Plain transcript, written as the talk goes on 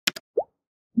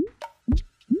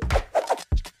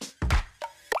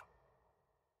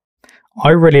I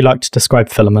really like to describe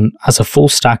Filament as a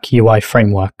full-stack UI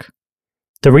framework.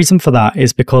 The reason for that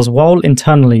is because while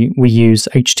internally we use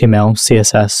HTML,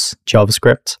 CSS,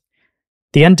 JavaScript,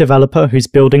 the end developer who's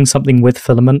building something with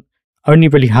Filament only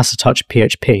really has to touch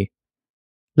PHP.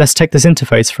 Let's take this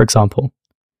interface, for example.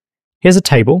 Here's a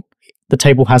table. The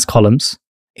table has columns.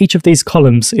 Each of these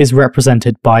columns is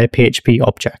represented by a PHP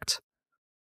object.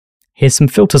 Here's some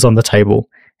filters on the table.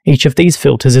 Each of these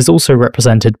filters is also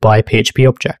represented by a PHP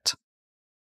object.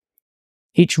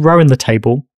 Each row in the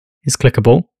table is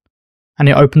clickable, and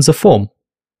it opens a form.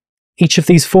 Each of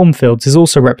these form fields is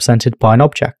also represented by an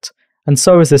object, and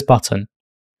so is this button.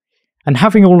 And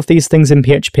having all of these things in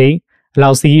PHP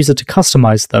allows the user to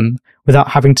customize them without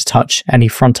having to touch any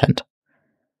front end.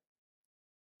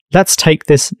 Let's take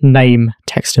this name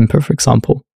text input, for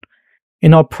example.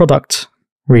 In our product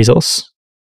resource,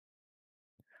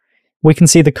 we can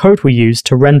see the code we use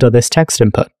to render this text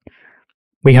input.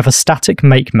 We have a static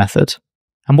make method,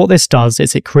 and what this does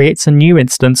is it creates a new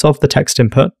instance of the text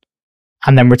input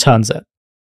and then returns it.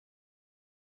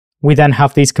 We then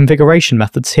have these configuration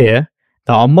methods here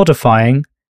that are modifying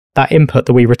that input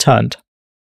that we returned.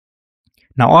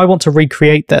 Now I want to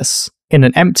recreate this in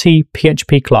an empty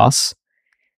PHP class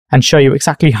and show you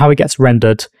exactly how it gets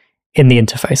rendered in the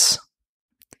interface.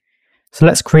 So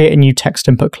let's create a new text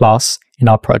input class in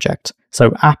our project.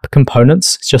 So app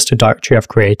components is just a directory I've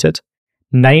created.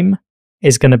 Name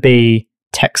is going to be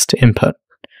text input.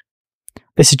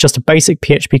 This is just a basic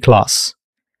PHP class.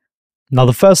 Now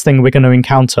the first thing we're going to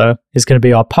encounter is going to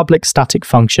be our public static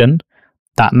function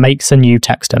that makes a new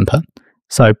text input.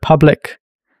 So public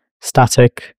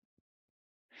static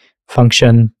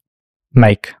function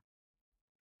make.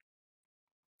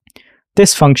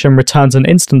 This function returns an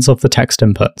instance of the text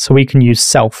input, so we can use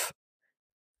self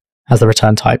as the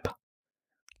return type.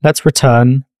 Let's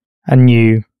return a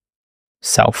new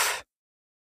self.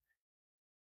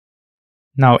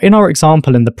 Now, in our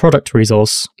example in the product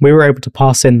resource, we were able to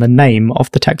pass in the name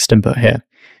of the text input here.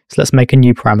 So let's make a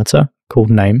new parameter called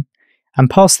name and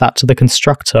pass that to the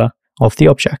constructor of the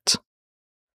object.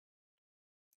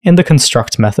 In the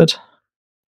construct method,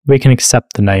 we can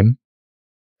accept the name.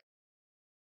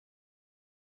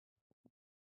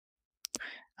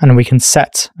 And we can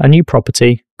set a new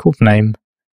property called name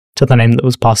to the name that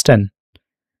was passed in.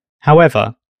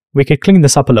 However, we could clean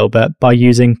this up a little bit by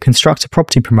using constructor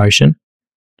property promotion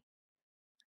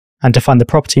and define the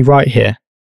property right here.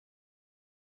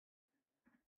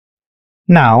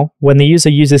 Now, when the user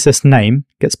uses this name,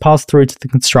 it gets passed through to the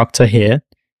constructor here,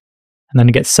 and then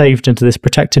it gets saved into this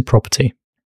protected property.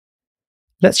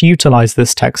 Let's utilize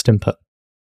this text input.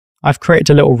 I've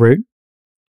created a little route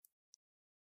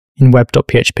in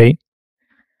web.php,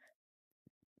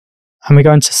 and we're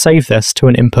going to save this to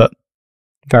an input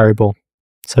variable.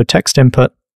 So text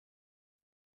input,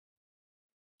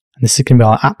 and this is going to be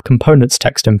our app components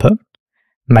text input,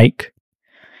 make,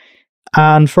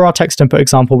 and for our text input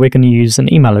example, we're going to use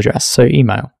an email address, so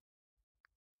email.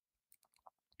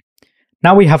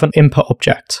 Now we have an input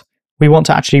object. We want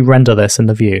to actually render this in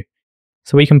the view.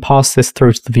 So we can pass this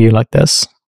through to the view like this.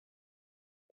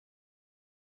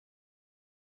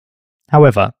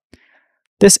 However,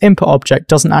 this input object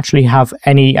doesn't actually have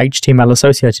any HTML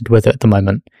associated with it at the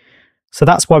moment. So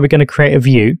that's why we're going to create a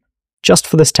view just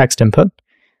for this text input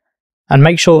and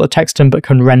make sure the text input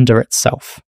can render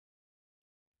itself.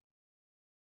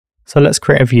 So let's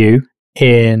create a view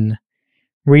in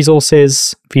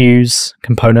resources, views,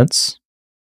 components.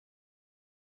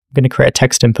 I'm going to create a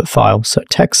text input file. So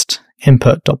text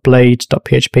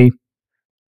input.blade.php.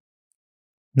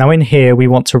 Now in here, we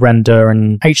want to render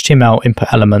an HTML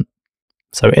input element.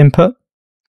 So input,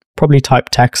 probably type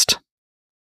text.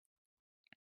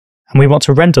 And we want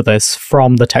to render this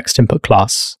from the text input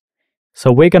class.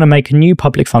 So we're going to make a new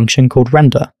public function called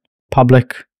render,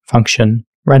 public function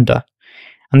render.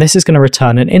 And this is going to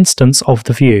return an instance of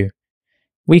the view.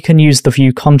 We can use the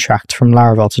view contract from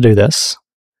Laravel to do this.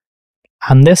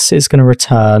 And this is going to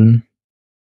return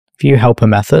view helper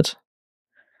method.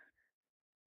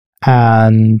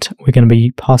 And we're going to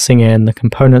be passing in the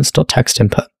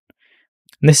components.textInput.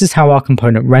 And this is how our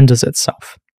component renders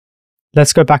itself.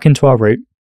 Let's go back into our route.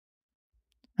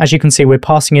 As you can see, we're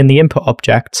passing in the input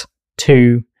object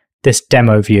to this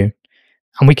demo view.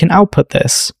 And we can output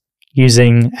this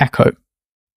using echo.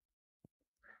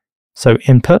 So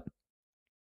input,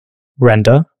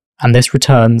 render, and this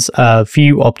returns a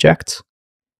view object.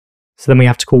 So then we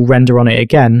have to call render on it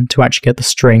again to actually get the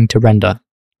string to render.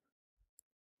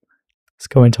 Let's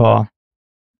go into our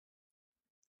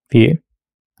view.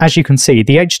 As you can see,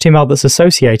 the HTML that's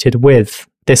associated with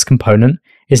this component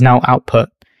is now output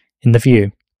in the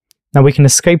view. Now we can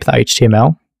escape that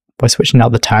HTML by switching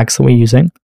out the tags that we're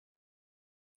using.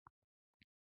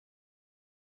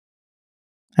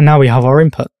 And now we have our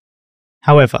input.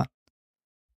 However,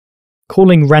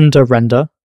 calling render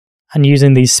and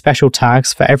using these special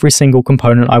tags for every single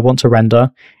component I want to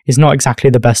render is not exactly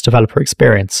the best developer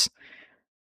experience.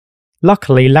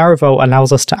 Luckily, Laravel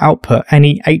allows us to output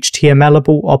any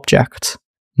HTMLable object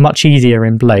much easier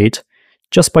in Blade,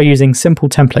 just by using simple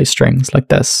template strings like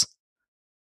this.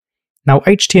 Now,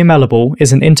 HTMLable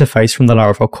is an interface from the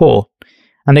Laravel core,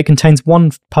 and it contains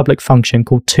one public function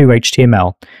called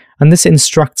toHTML, and this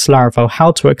instructs Laravel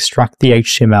how to extract the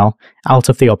HTML out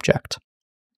of the object.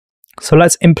 So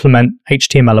let's implement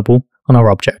HTMLable on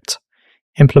our object.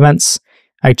 Implements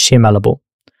HTMLable.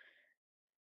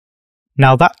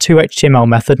 Now that toHTML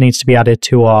method needs to be added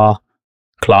to our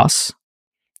class,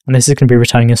 and this is going to be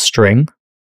returning a string.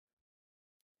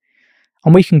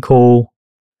 And we can call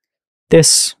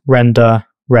this render,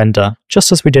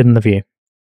 just as we did in the view.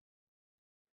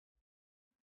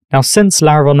 Now, since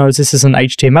Laravel knows this is an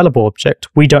HTMLable object,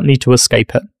 we don't need to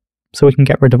escape it. So we can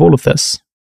get rid of all of this.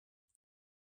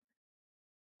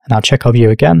 And I'll check our view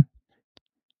again.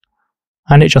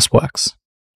 And it just works.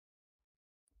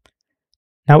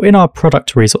 Now, in our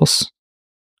product resource,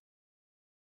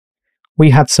 we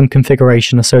had some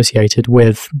configuration associated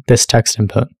with this text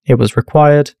input. It was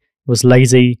required, it was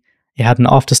lazy, it had an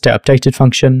after state updated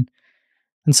function,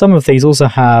 and some of these also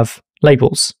have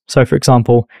labels. So for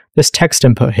example, this text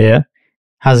input here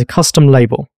has a custom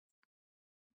label.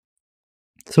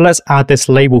 So let's add this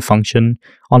label function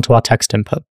onto our text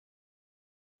input.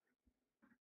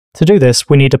 To do this,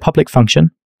 we need a public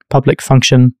function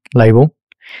label,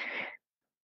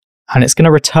 and it's going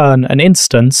to return an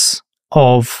instance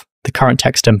of the current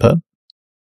text input.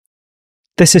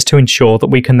 This is to ensure that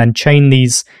we can then chain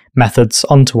these methods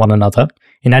onto one another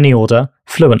in any order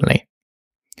fluently.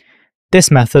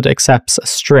 This method accepts a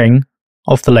string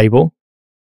of the label,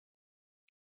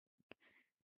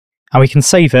 and we can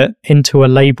save it into a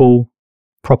label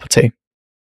property.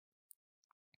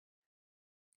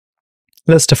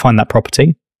 Let's define that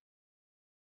property.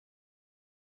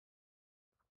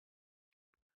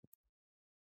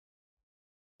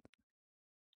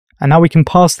 And now we can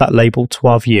pass that label to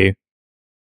our view.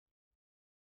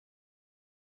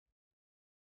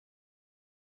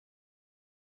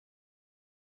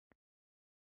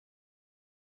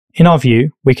 In our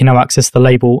view, we can now access the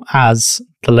label as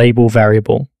the label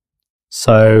variable.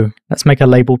 So let's make a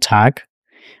label tag.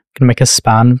 We're going to make a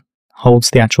span,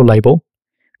 holds the actual label.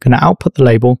 We're going to output the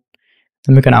label,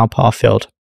 then we're going to output our field.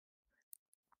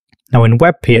 Now in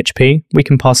web PHP, we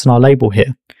can pass in our label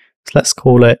here. So let's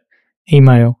call it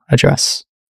email address.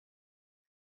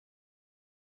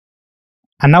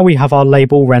 And now we have our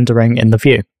label rendering in the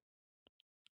view.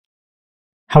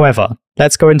 However,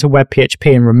 let's go into web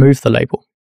PHP and remove the label.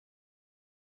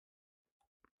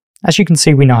 As you can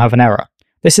see, we now have an error.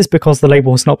 This is because the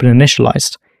label has not been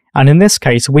initialized, and in this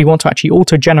case, we want to actually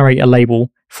auto-generate a label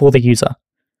for the user.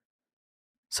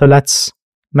 So let's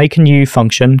make a new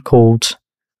function called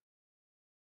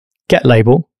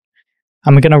getLabel,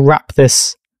 and we're going to wrap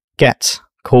this get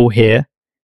call here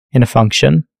in a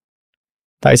function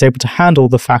that is able to handle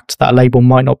the fact that a label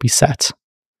might not be set.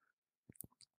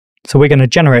 So we're going to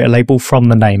generate a label from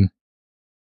the name.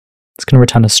 It's going to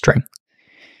return a string.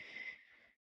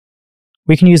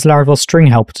 We can use Laravel string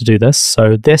helper to do this.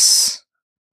 So this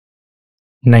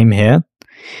name here,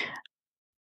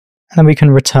 and then we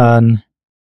can return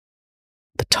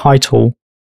the title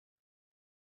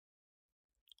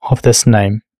of this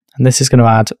name. And this is going to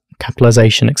add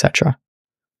capitalization, etc.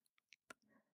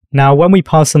 Now, when we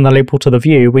pass in the label to the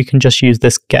view, we can just use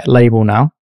this getLabel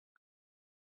now.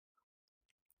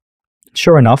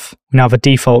 Sure enough, we now have a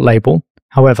default label.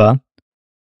 However,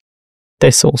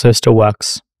 this also still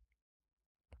works.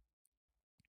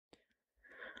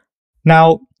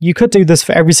 Now, you could do this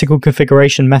for every single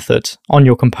configuration method on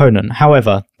your component.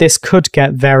 However, this could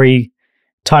get very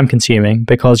time consuming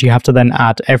because you have to then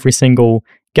add every single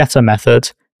getter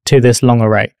method to this long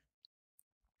array.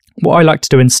 What I like to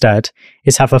do instead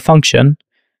is have a function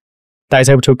that is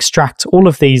able to extract all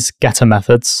of these getter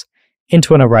methods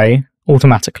into an array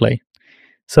automatically.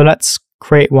 So let's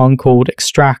create one called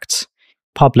extract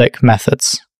public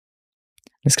methods.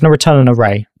 It's going to return an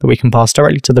array that we can pass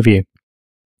directly to the view.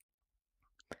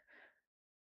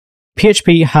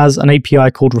 PHP has an API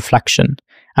called Reflection,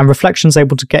 and Reflection is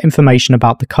able to get information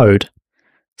about the code.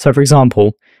 So for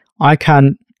example, I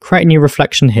can create a new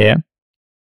reflection here.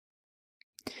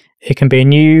 It can be a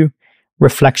new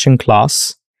reflection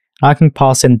class. I can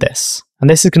pass in this, and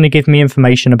this is going to give me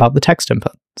information about the text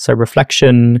input. So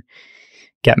reflection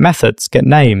get methods, get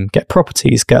name, get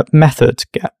properties, get method,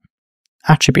 get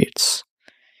attributes.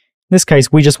 In this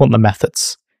case, we just want the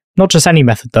methods. Not just any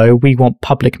method though, we want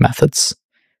public methods.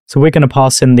 So we're going to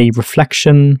pass in the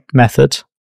reflection method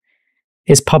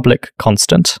is public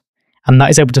constant, and that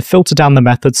is able to filter down the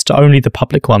methods to only the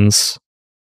public ones.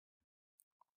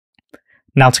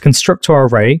 Now to construct our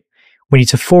array, we need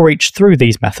to for each through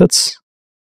these methods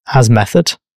as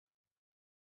method.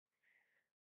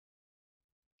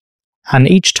 And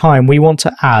each time we want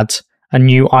to add a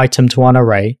new item to an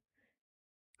array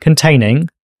containing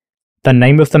the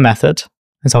name of the method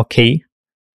as our key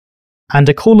and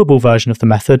a callable version of the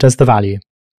method as the value.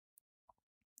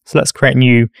 So let's create a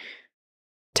new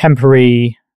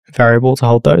temporary variable to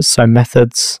hold those. So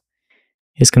methods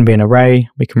is going to be an array.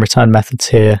 We can return methods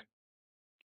here.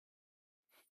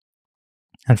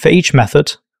 And for each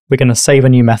method, we're going to save a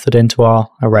new method into our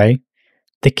array.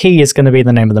 The key is going to be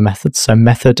the name of the method, so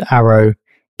method arrow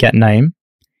get name.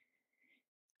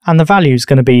 And the value is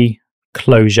going to be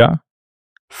closure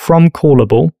from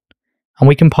callable, and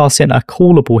we can pass in a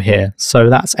callable here. So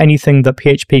that's anything that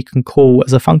PHP can call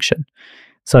as a function.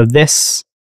 So this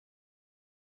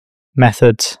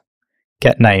method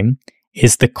get name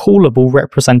is the callable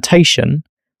representation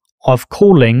of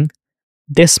calling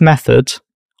this method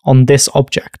on this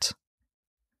object.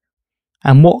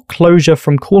 And what closure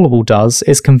from callable does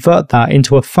is convert that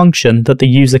into a function that the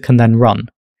user can then run.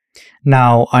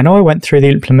 Now, I know I went through the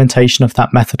implementation of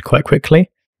that method quite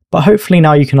quickly, but hopefully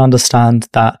now you can understand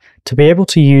that to be able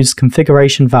to use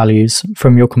configuration values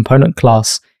from your component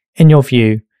class in your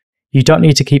view, you don't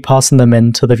need to keep passing them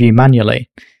into the view manually.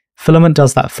 Filament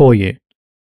does that for you.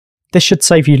 This should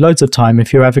save you loads of time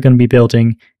if you're ever going to be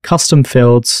building custom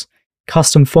fields,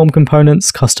 custom form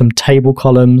components, custom table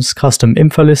columns, custom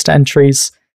info list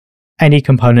entries, any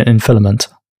component in Filament.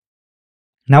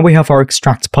 Now we have our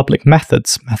extract public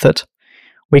methods method.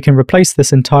 We can replace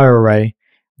this entire array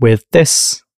with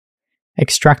this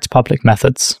extract public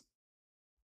methods.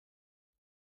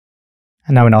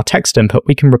 And now in our text input,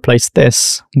 we can replace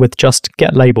this with just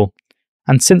get label.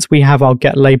 And since we have our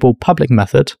get label public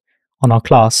method on our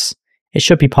class, it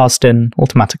should be passed in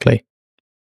automatically.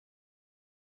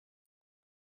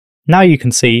 Now you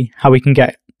can see how we can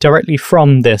get directly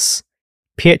from this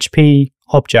PHP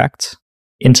object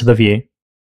into the view.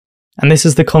 And this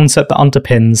is the concept that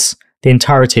underpins the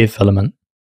entirety of Filament.